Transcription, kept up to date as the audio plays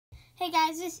Hey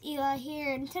guys, it's Eli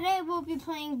here, and today we'll be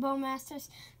playing Bowmasters.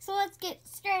 So let's get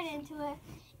straight into it.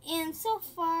 And so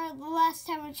far, the last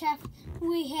time we checked,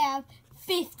 we have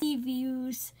 50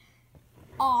 views.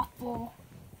 Awful.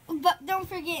 But don't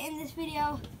forget, in this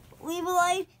video, leave a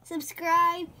like,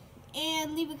 subscribe,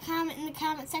 and leave a comment in the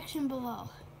comment section below.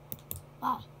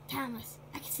 Wow, Thomas,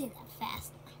 I can say that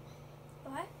fast.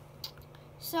 What?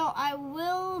 So I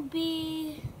will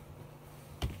be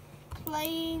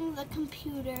playing the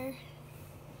computer,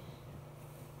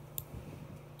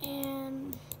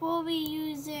 and we'll be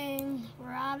using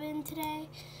Robin today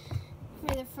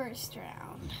for the first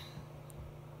round.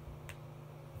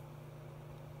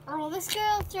 Oh, this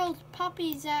girl throws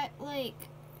puppies at, like,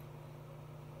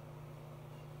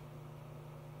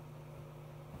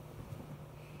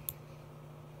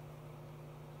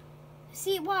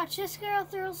 see, watch, this girl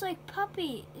throws like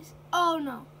puppies. Oh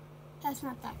no, that's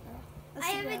not that girl. That's I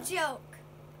have a joke.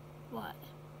 What?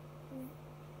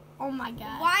 Oh my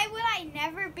god. Why would I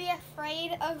never be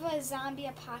afraid of a zombie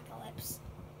apocalypse?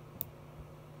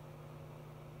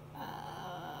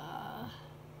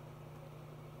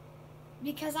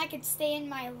 Because I could stay in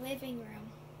my living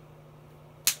room.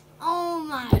 Oh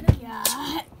my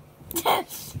god.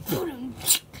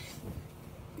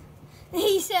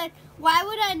 He said, why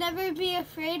would I never be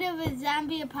afraid of a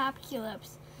zombie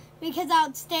apocalypse? Because I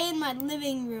would stay in my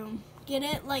living room. Get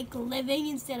it? Like living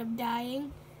instead of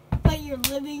dying. But your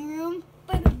living room.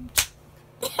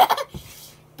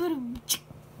 Boom.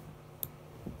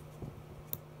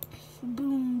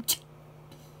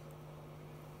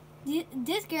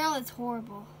 This girl is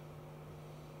horrible.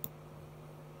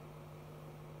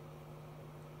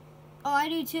 Oh, I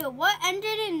do too. What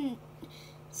ended in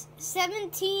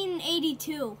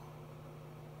 1782?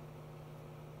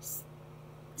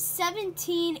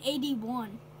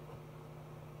 1781.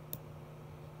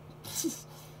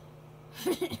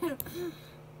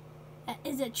 That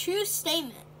is a true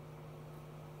statement.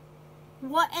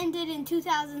 What ended in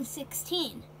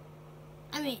 2016?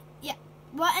 I mean, yeah.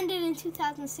 What ended in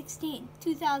 2016?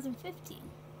 2015.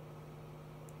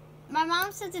 My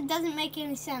mom says it doesn't make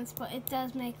any sense, but it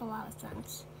does make a lot of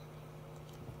sense.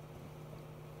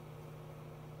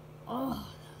 Oh,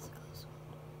 that was a close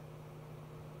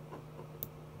one.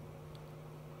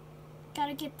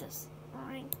 Gotta get this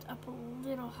ranked up a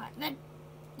little high. Then,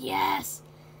 yes!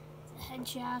 It's a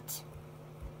headshot.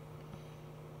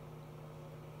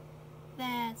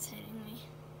 That's hitting me.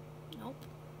 Nope.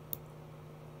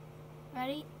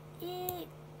 Ready? Yeah,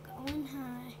 going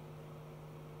high.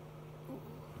 Ooh.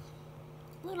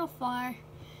 A little far.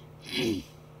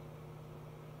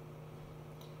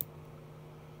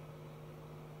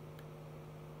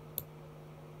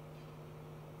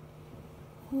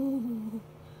 Ooh.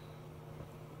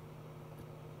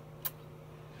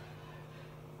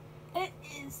 It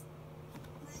is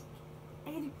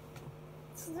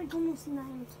it's like almost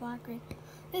 9 o'clock right now.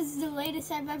 This is the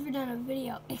latest I've ever done a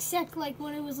video, except like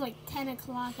when it was like 10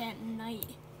 o'clock at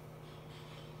night.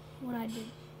 What I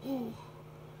did. Ooh.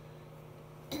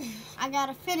 I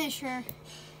gotta finish her.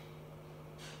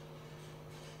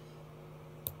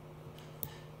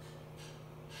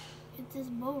 Get this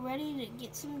bow ready to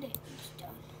get some damage done.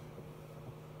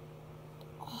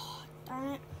 Oh,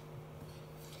 darn it.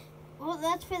 Well,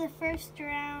 that's for the first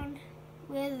round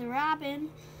with Robin.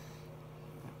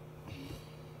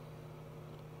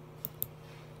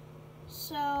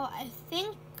 So I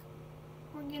think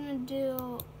I'm gonna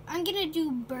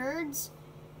do birds.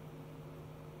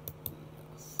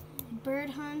 Bird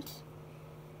hunt.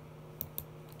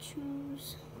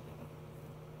 Choose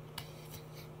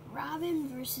Robin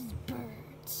versus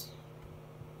birds.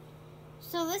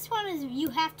 So this one is you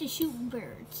have to shoot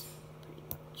birds, pretty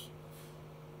much.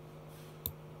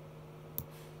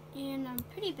 And I'm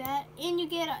pretty bad. And you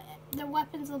get the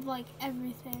weapons of like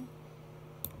everything.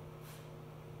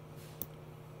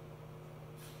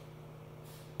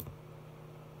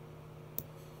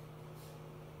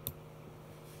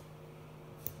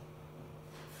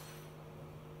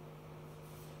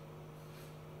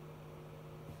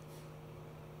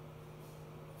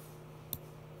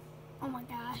 Oh my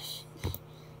gosh.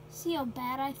 See how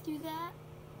bad I threw that?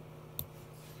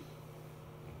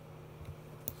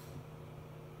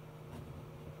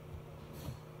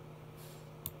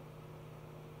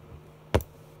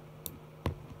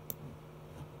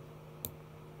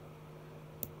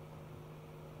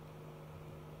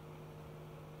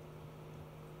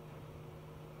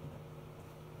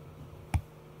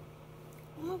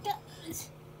 Oh my god.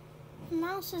 The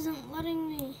mouse isn't letting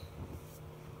me.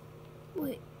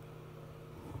 Wait.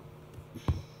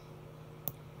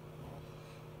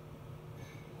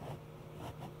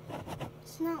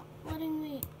 It's not letting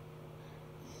me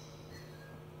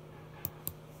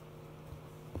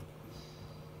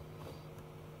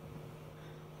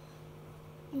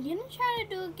I'm gonna try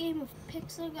to do a game of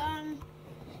Pixel Gun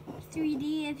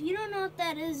 3D. If you don't know what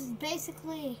that is,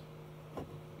 basically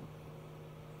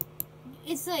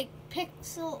it's like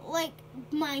like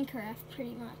Minecraft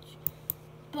pretty much,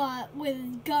 but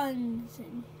with guns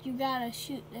and you gotta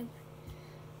shoot them.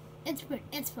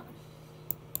 It's fun.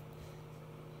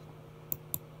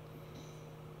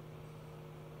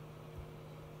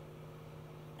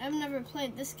 I've never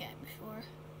played this guy before.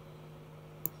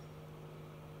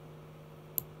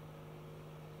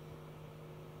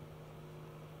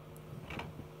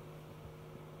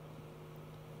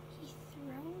 He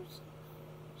throws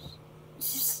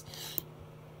those.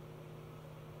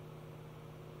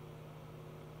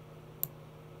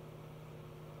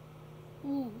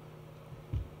 Ooh,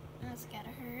 that's gotta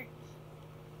hurt.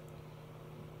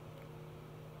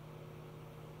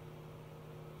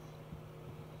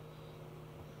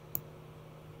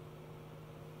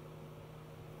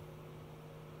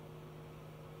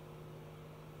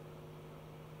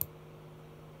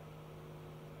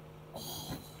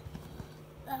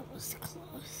 That was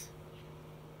close.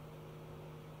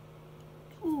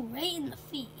 Ooh, right in the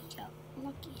feet. Got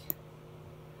lucky.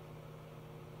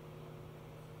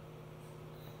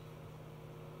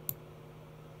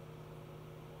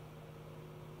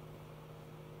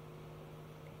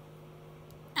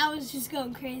 I was just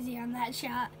going crazy on that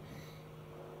shot.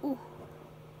 Ooh.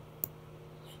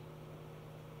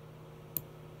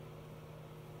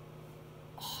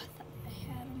 Oh, I thought I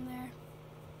had him there.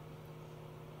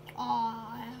 Oh,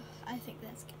 I think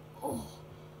that's good. Oh.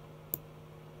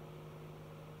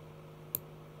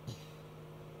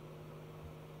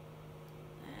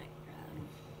 I grabbed him.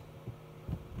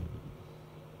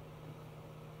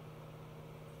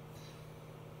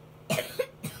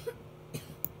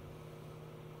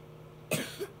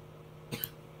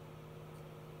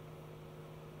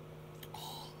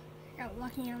 Oh, I got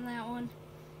lucky on that one.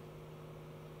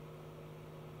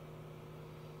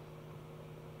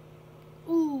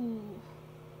 Ooh.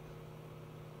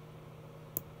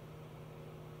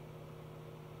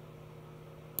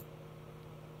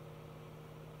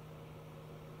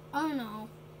 Oh no.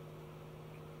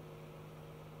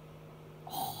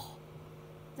 Oh,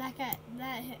 that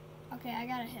hit. Okay, I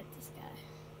gotta hit this guy.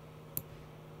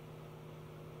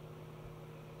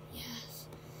 Yes.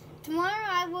 Tomorrow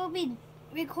I will be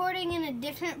recording in a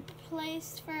different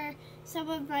place for some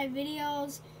of my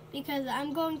videos because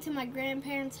I'm going to my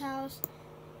grandparents' house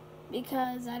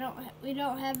because we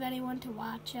don't have anyone to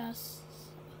watch us.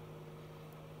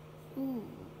 Ooh.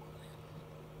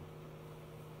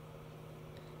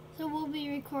 So we'll be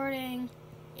recording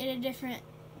in a different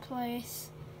place.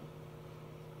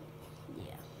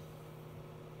 Yeah.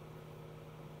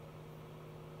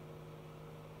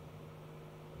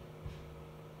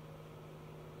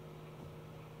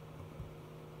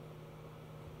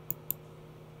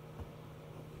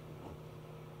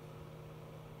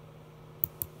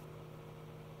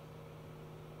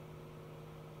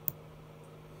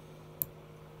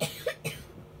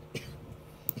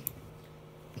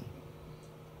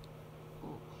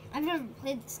 I've never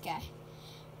played this guy.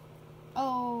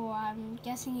 Oh, I'm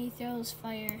guessing he throws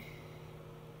fire.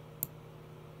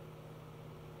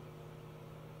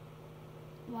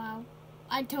 Wow.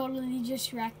 I totally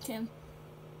just wrecked him.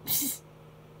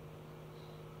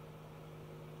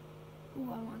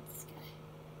 Ooh, I want this guy.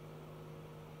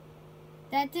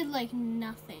 That did like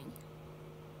nothing.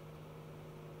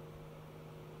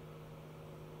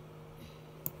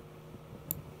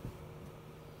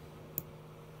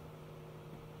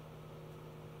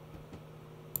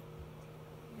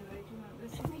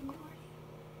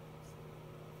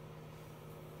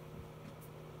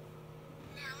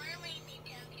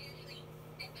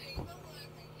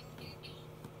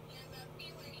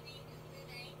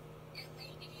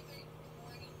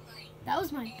 That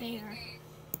was my bear.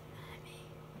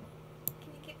 Can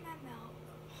you get my milk?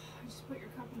 I just put your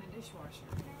cup in the dishwasher.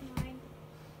 Never mind.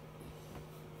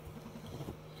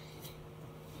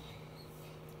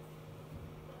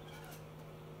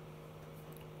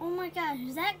 Oh my gosh,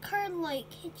 that card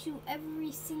like hits you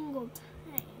every single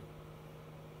time.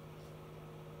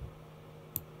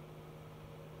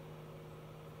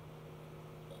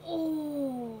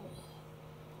 Oh,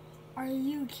 are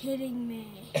you kidding me?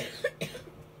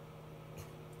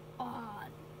 Oh,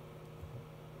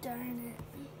 darn it.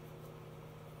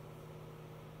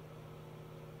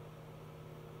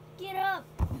 Get up.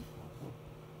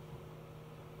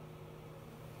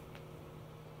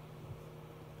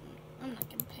 I'm not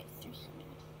gonna pay 300.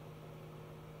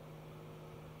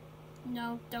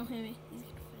 No, don't hit me. He's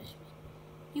gonna finish me.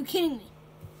 You kidding me?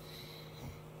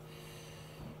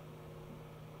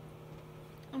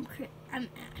 I'm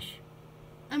Ash.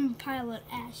 I'm a pile of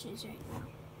ashes right now.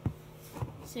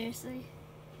 Seriously,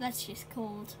 that's just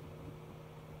cold.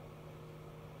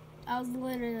 I was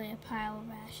literally a pile of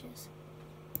ashes.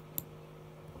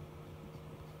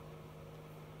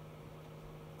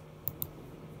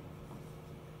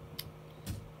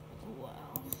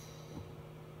 Wow.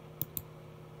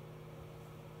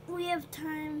 We have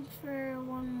time for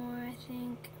one more, I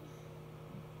think.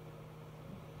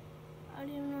 I don't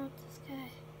even know what this guy.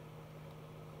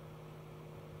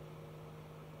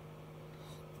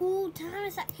 Ooh,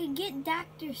 Thomas, I could get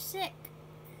Dr.Sick.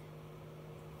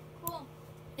 Cool.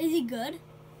 Is he good?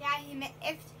 Yeah,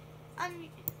 if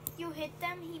you hit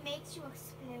them, he makes you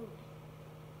explode.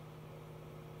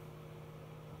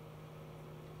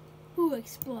 Who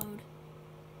explode?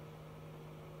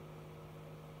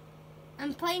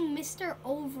 I'm playing Mr.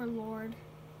 Overlord.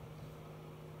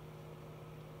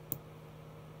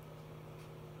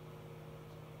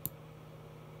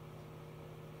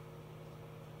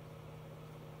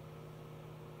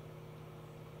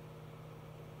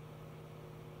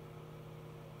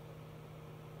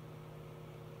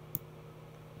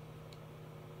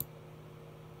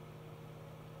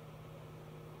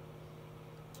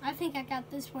 I think I got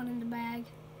this one in the bag.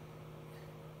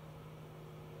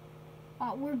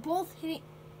 Oh, we're both hitting.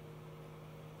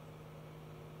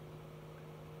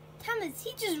 Thomas,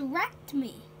 he just wrecked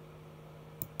me.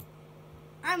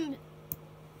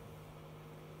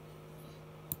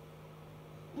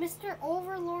 Mr.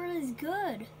 Overlord is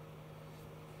good.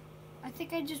 I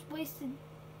think I just wasted.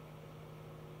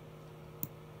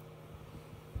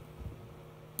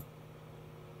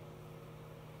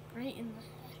 Right in the head.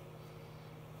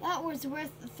 That was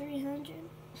worth the 300.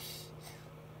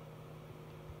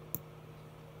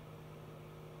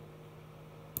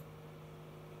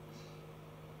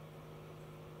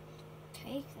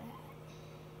 Take that.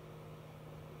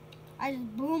 I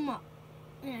just blew him up.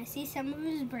 And I see some of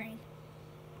his brain.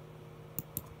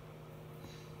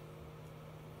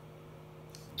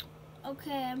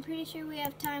 Okay, I'm pretty sure we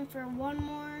have time for one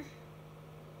more.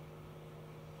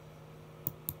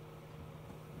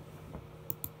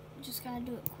 Just gotta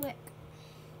do it quick.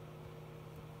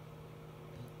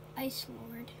 Ice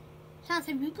Lord. Thomas,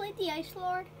 have you played the Ice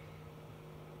Lord?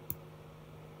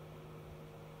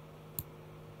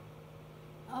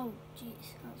 Oh,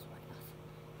 jeez, that was way off.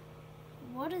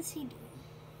 What is he doing?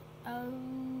 Oh,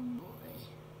 boy.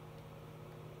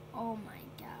 Oh, my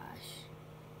gosh.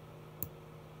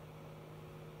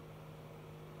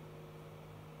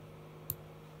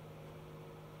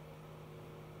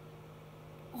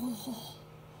 Oh,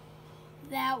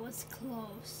 that was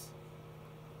close.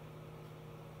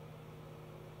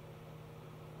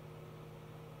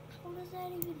 How does that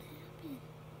even happen?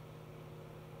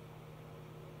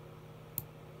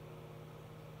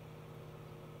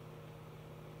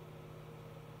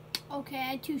 Okay,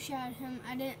 I two-shot him.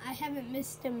 I haven't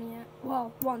missed him yet.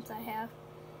 Well, once I have.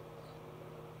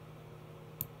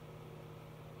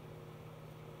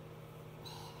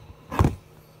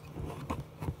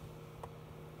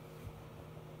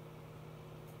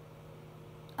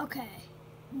 Okay,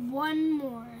 one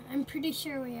more. I'm pretty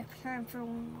sure we have time for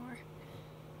one more.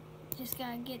 Just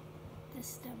gotta get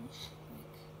this done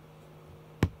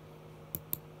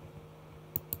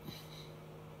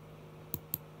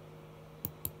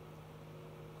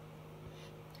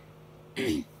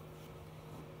quick.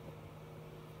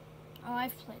 Oh,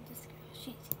 I've played this girl.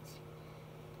 She's easy.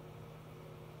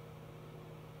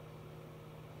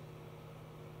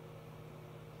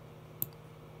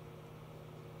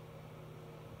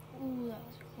 Ooh, that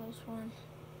was a close one.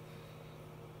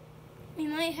 We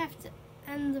might have to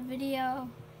end the video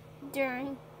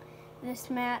during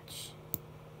this match,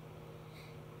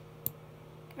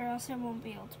 or else I won't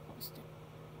be able to post it.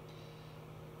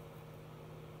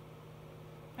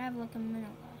 I have like a minute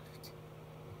left.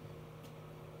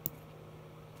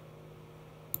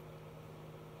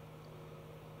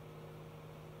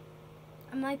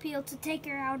 I might be able to take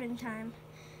her out in time.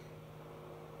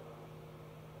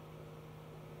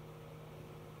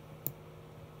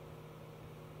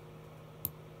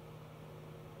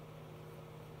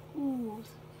 Ooh.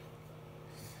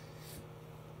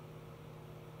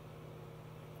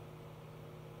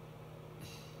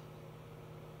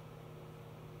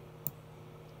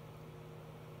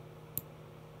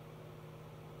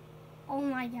 Oh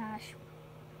my gosh.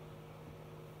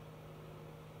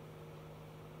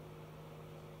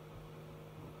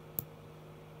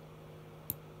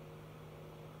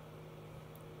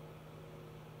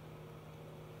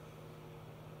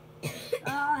 Oh,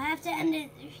 I have to end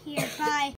it here. Bye.